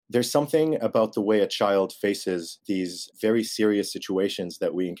There's something about the way a child faces these very serious situations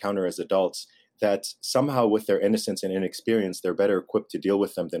that we encounter as adults that somehow, with their innocence and inexperience, they're better equipped to deal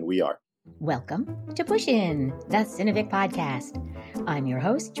with them than we are. Welcome to Push In, the Cinevic podcast. I'm your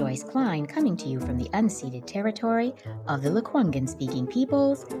host, Joyce Klein, coming to you from the unceded territory of the Lekwungen-speaking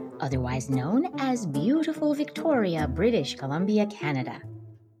peoples, otherwise known as beautiful Victoria, British Columbia, Canada.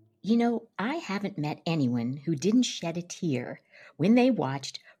 You know, I haven't met anyone who didn't shed a tear when they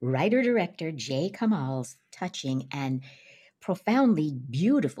watched writer-director Jay Kamal's touching and profoundly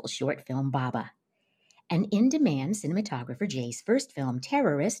beautiful short film, Baba. An in-demand cinematographer, Jay's first film,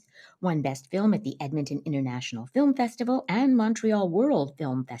 Terrorist, won Best Film at the Edmonton International Film Festival and Montreal World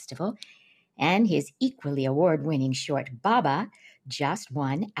Film Festival, and his equally award-winning short, Baba, just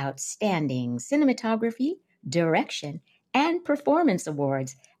won Outstanding Cinematography, Direction, and Performance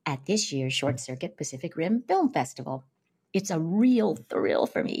Awards at this year's Short Circuit Pacific Rim Film Festival. It's a real thrill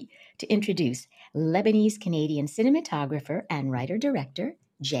for me to introduce Lebanese-Canadian cinematographer and writer-director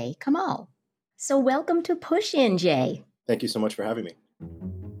Jay Kamal. So welcome to Push In, Jay. Thank you so much for having me.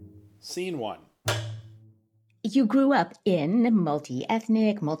 Scene one. You grew up in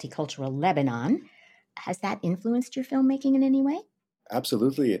multi-ethnic, multicultural Lebanon. Has that influenced your filmmaking in any way?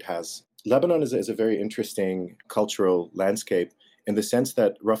 Absolutely, it has. Lebanon is a very interesting cultural landscape in the sense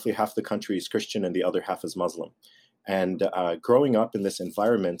that roughly half the country is Christian and the other half is Muslim. And growing up in this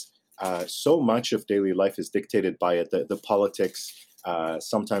environment, so much of daily life is dictated by it, the politics,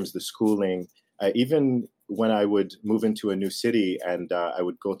 sometimes the schooling. Even when I would move into a new city and I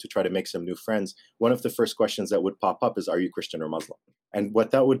would go to try to make some new friends, one of the first questions that would pop up is, are you Christian or Muslim? And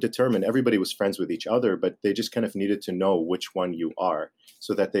what that would determine, everybody was friends with each other, but they just kind of needed to know which one you are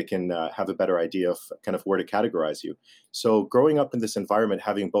so that they can have a better idea of kind of where to categorize you. So growing up in this environment,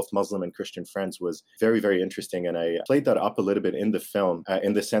 having both Muslim and Christian friends was very, very interesting. And I played that up a little bit in the film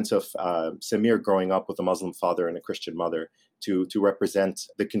in the sense of Samir growing up with a Muslim father and a Christian mother to represent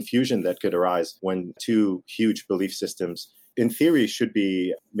the confusion that could arise when two huge belief systems in theory should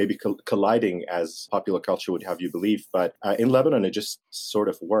be maybe colliding as popular culture would have you believe. But in Lebanon, it just sort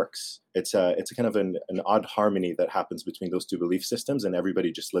of works. It's a kind of an odd harmony that happens between those two belief systems, and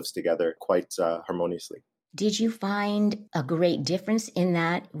everybody just lives together quite harmoniously. Did you find a great difference in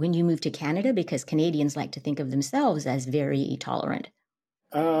that when you moved to Canada? Because Canadians like to think of themselves as very tolerant.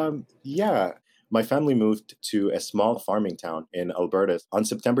 Yeah. My family moved to a small farming town in Alberta on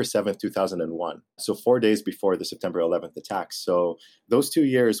September 7th, 2001. So 4 days before the September 11th attacks. So those 2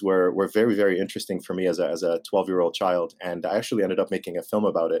 years were very, very interesting for me as a 12-year-old child. And I actually ended up making a film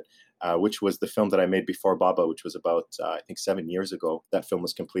about it, which was the film that I made before Baba, which was about, I think, 7 years ago. That film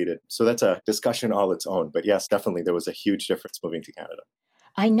was completed. So that's a discussion all its own. But yes, definitely there was a huge difference moving to Canada.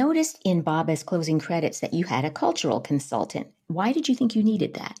 I noticed in Baba's closing credits that you had a cultural consultant. Why did you think you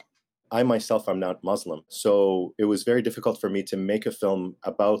needed that? I myself am not Muslim, so it was very difficult for me to make a film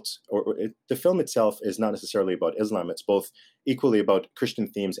about, the film itself is not necessarily about Islam. It's both equally about Christian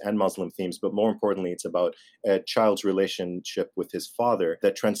themes and Muslim themes, but more importantly, it's about a child's relationship with his father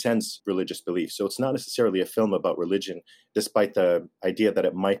that transcends religious beliefs. So it's not necessarily a film about religion, despite the idea that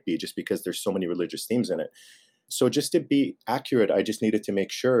it might be, just because there's so many religious themes in it. So just to be accurate, I just needed to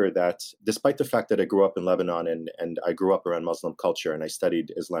make sure that despite the fact that I grew up in Lebanon and I grew up around Muslim culture and I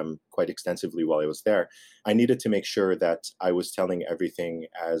studied Islam quite extensively while I was there, I needed to make sure that I was telling everything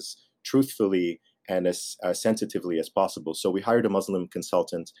as truthfully and as sensitively as possible. So we hired a Muslim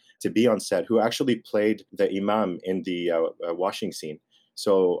consultant to be on set who actually played the imam in the washing scene.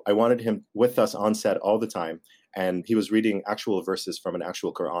 So I wanted him with us on set all the time. And he was reading actual verses from an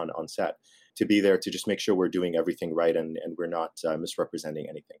actual Quran on set to be there to just make sure we're doing everything right and we're not misrepresenting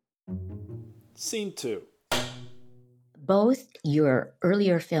anything. Scene two. Both your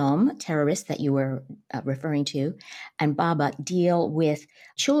earlier film, Terrorist, that you were referring to, and Baba deal with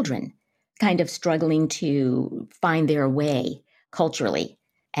children kind of struggling to find their way culturally.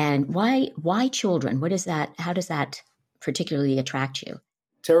 And why children? What is that? How does that particularly attract you?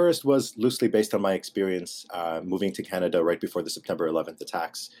 Terrorist was loosely based on my experience moving to Canada right before the September 11th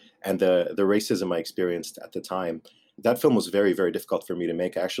attacks and the racism I experienced at the time. That film was very, very difficult for me to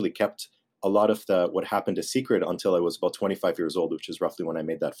make. I actually kept a lot of what happened a secret until I was about 25 years old, which is roughly when I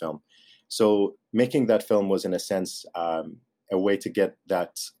made that film. So making that film was, in a sense, a way to get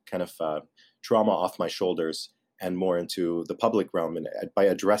that kind of trauma off my shoulders and more into the public realm. And by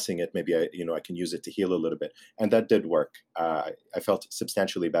addressing it, maybe I can use it to heal a little bit. And that did work. I felt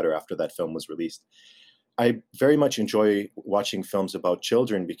substantially better after that film was released. I very much enjoy watching films about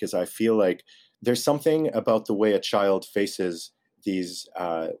children because I feel like there's something about the way a child faces these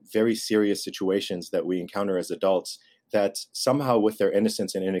very serious situations that we encounter as adults that somehow with their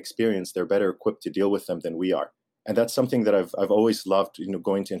innocence and inexperience, they're better equipped to deal with them than we are. And that's something that I've always loved,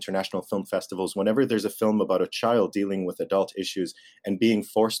 going to international film festivals. Whenever there's a film about a child dealing with adult issues and being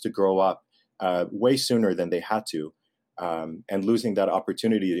forced to grow up way sooner than they had to, and losing that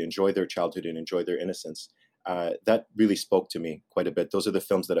opportunity to enjoy their childhood and enjoy their innocence, that really spoke to me quite a bit. Those are the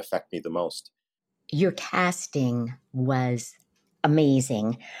films that affect me the most. Your casting was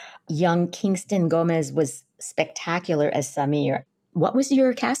amazing. Young Kingston Gomez was spectacular as Samir. What was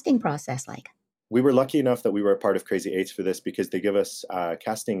your casting process like? We were lucky enough that we were a part of Crazy Eights for this because they give us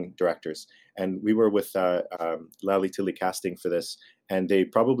casting directors. And we were with Lally Tilly Casting for this. And they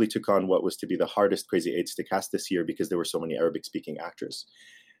probably took on what was to be the hardest Crazy Eights to cast this year because there were so many Arabic-speaking actors.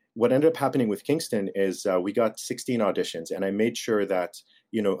 What ended up happening with Kingston is we got 16 auditions. And I made sure that,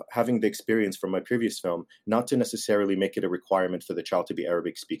 having the experience from my previous film, not to necessarily make it a requirement for the child to be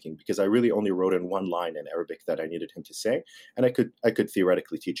Arabic-speaking, because I really only wrote in one line in Arabic that I needed him to say. And I could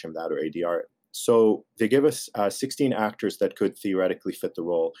theoretically teach him that or ADR it. So they gave us 16 actors that could theoretically fit the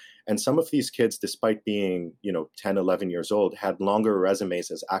role. And some of these kids, despite being, 10, 11 years old, had longer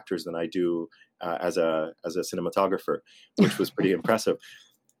resumes as actors than I do as a cinematographer, which was pretty impressive.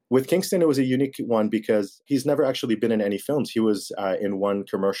 With Kingston, it was a unique one because he's never actually been in any films. He was in one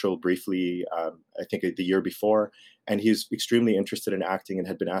commercial briefly, I think the year before, and he's extremely interested in acting and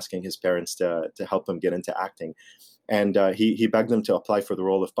had been asking his parents to help him get into acting. And he begged them to apply for the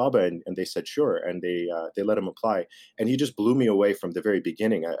role of Baba, and they said sure, and they let him apply. And he just blew me away from the very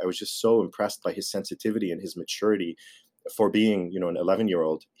beginning. I was just so impressed by his sensitivity and his maturity for being, an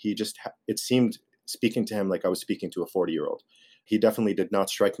 11-year-old. It seemed, speaking to him like I was speaking to a 40-year-old. He definitely did not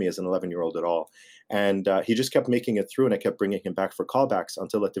strike me as an 11-year-old at all. And he just kept making it through, and I kept bringing him back for callbacks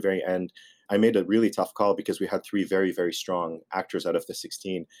until at the very end, I made a really tough call because we had 3 very, very strong actors out of the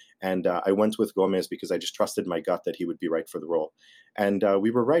 16. And I went with Gomez because I just trusted my gut that he would be right for the role. And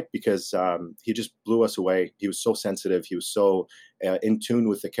we were right because he just blew us away. He was so sensitive. He was so in tune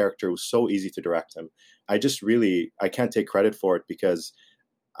with the character. It was so easy to direct him. I can't take credit for it because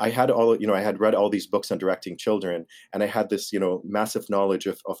I had read all these books on directing children, and I had this, massive knowledge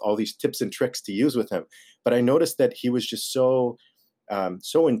of all these tips and tricks to use with him. But I noticed that he was just so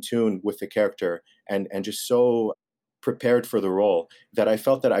in tune with the character and just so prepared for the role that I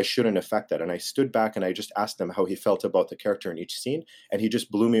felt that I shouldn't affect that. And I stood back and I just asked him how he felt about the character in each scene, and he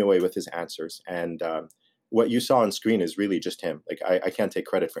just blew me away with his answers. And what you saw on screen is really just him. Like I can't take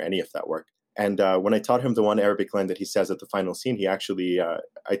credit for any of that work. And when I taught him the one Arabic line that he says at the final scene, he actually,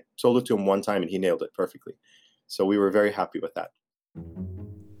 I told it to him one time and he nailed it perfectly. So we were very happy with that.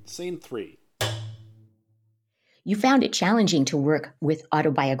 Scene 3. You found it challenging to work with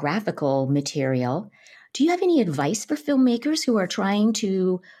autobiographical material. Do you have any advice for filmmakers who are trying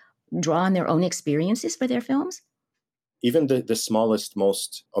to draw on their own experiences for their films? Even the smallest,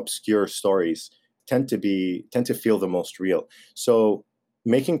 most obscure stories tend to feel the most real. So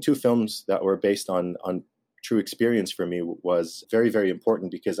making 2 films that were based on true experience for me was very, very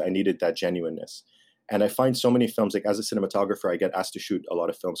important because I needed that genuineness. And I find so many films, like as a cinematographer, I get asked to shoot a lot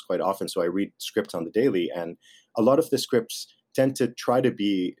of films quite often. So I read scripts on the daily, and a lot of the scripts tend to try to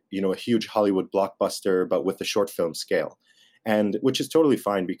be, a huge Hollywood blockbuster, but with a short film scale. And which is totally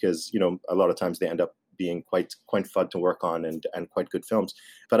fine because, a lot of times they end up being quite fun to work on and quite good films.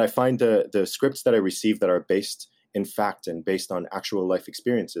 But I find the scripts that I receive that are based in fact and based on actual life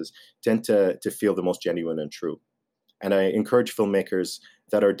experiences tend to feel the most genuine and true. And I encourage filmmakers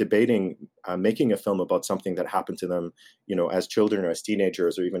that are debating making a film about something that happened to them, as children or as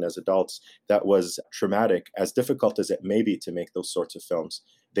teenagers or even as adults, that was traumatic, as difficult as it may be to make those sorts of films.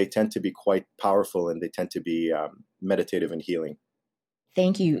 They tend to be quite powerful and they tend to be meditative and healing.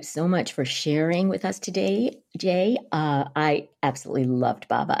 Thank you so much for sharing with us today, Jay. I absolutely loved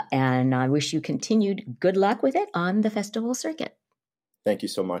Baba, and I wish you continued good luck with it on the festival circuit. Thank you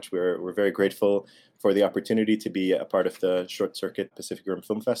so much. We're very grateful for the opportunity to be a part of the Short Circuit Pacific Rim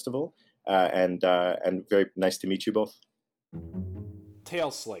Film Festival, and very nice to meet you both.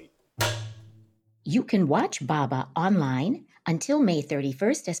 Tail Slate. You can watch Baba online until May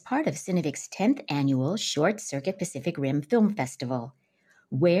 31st as part of Cinevic's 10th annual Short Circuit Pacific Rim Film Festival,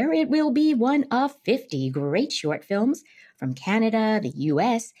 where it will be one of 50 great short films from Canada, the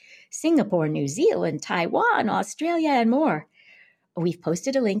US, Singapore, New Zealand, Taiwan, Australia, and more. We've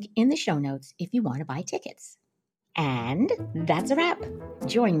posted a link in the show notes if you want to buy tickets. And that's a wrap.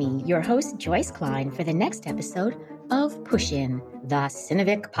 Join me, your host, Joyce Klein, for the next episode of Push In, the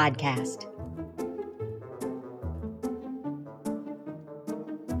Cinevic podcast.